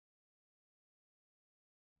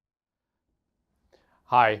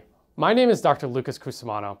Hi, my name is Dr. Lucas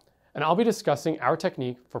Cusumano, and I'll be discussing our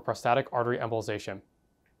technique for prostatic artery embolization.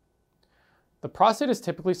 The prostate is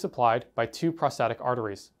typically supplied by two prostatic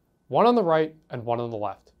arteries, one on the right and one on the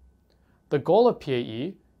left. The goal of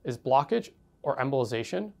PAE is blockage or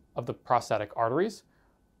embolization of the prostatic arteries,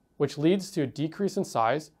 which leads to a decrease in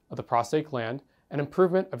size of the prostate gland and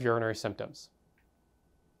improvement of urinary symptoms.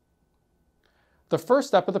 The first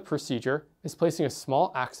step of the procedure is placing a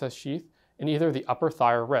small access sheath in either the upper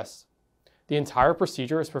thigh or wrist. The entire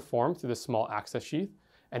procedure is performed through the small access sheath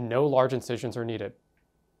and no large incisions are needed.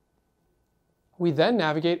 We then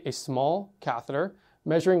navigate a small catheter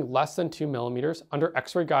measuring less than 2 millimeters under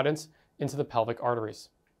X-ray guidance into the pelvic arteries.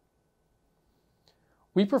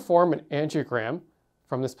 We perform an angiogram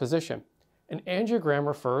from this position. An angiogram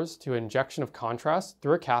refers to an injection of contrast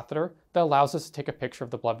through a catheter that allows us to take a picture of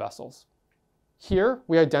the blood vessels. Here,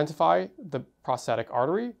 we identify the prostatic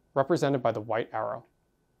artery, represented by the white arrow.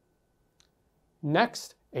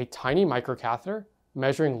 Next, a tiny microcatheter,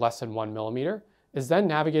 measuring less than 1 millimeter, is then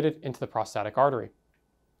navigated into the prostatic artery.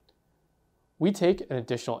 We take an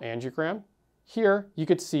additional angiogram. Here, you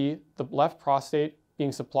could see the left prostate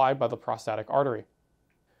being supplied by the prostatic artery.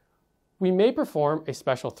 We may perform a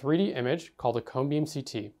special 3D image called a cone beam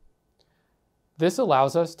CT. This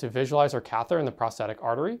allows us to visualize our catheter in the prostatic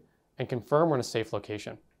artery and confirm we're in a safe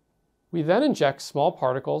location. We then inject small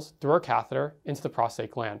particles through our catheter into the prostate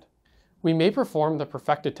gland. We may perform the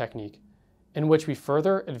perfected technique, in which we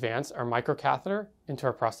further advance our microcatheter into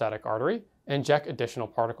our prostatic artery and inject additional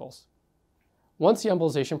particles. Once the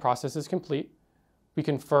embolization process is complete, we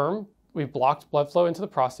confirm we've blocked blood flow into the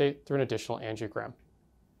prostate through an additional angiogram.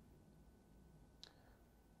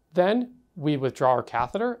 Then we withdraw our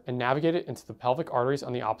catheter and navigate it into the pelvic arteries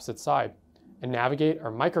on the opposite side, and navigate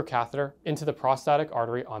our microcatheter into the prostatic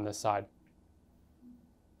artery on this side.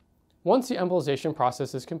 Once the embolization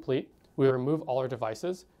process is complete, we remove all our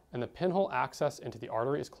devices and the pinhole access into the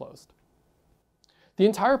artery is closed. The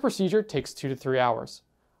entire procedure takes 2 to 3 hours.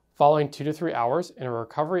 Following 2 to 3 hours in a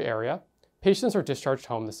recovery area, patients are discharged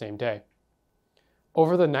home the same day.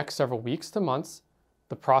 Over the next several weeks to months,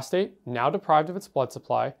 the prostate, now deprived of its blood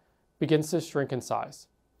supply, begins to shrink in size.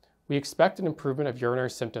 We expect an improvement of urinary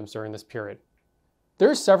symptoms during this period. There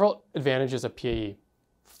are several advantages of PAE.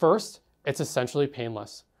 First, it's essentially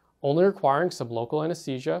painless, only requiring some local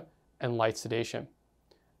anesthesia and light sedation.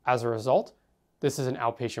 As a result, this is an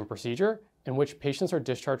outpatient procedure in which patients are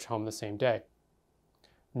discharged home the same day.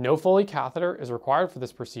 No Foley catheter is required for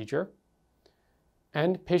this procedure,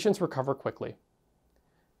 and patients recover quickly.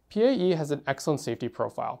 PAE has an excellent safety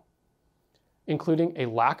profile, including a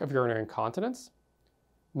lack of urinary incontinence,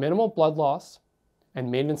 minimal blood loss, and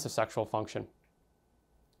maintenance of sexual function.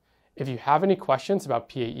 If you have any questions about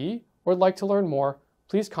PAE or would like to learn more,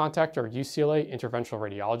 please contact our UCLA Interventional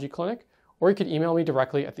Radiology Clinic, or you could email me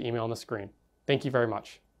directly at the email on the screen. Thank you very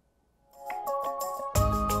much.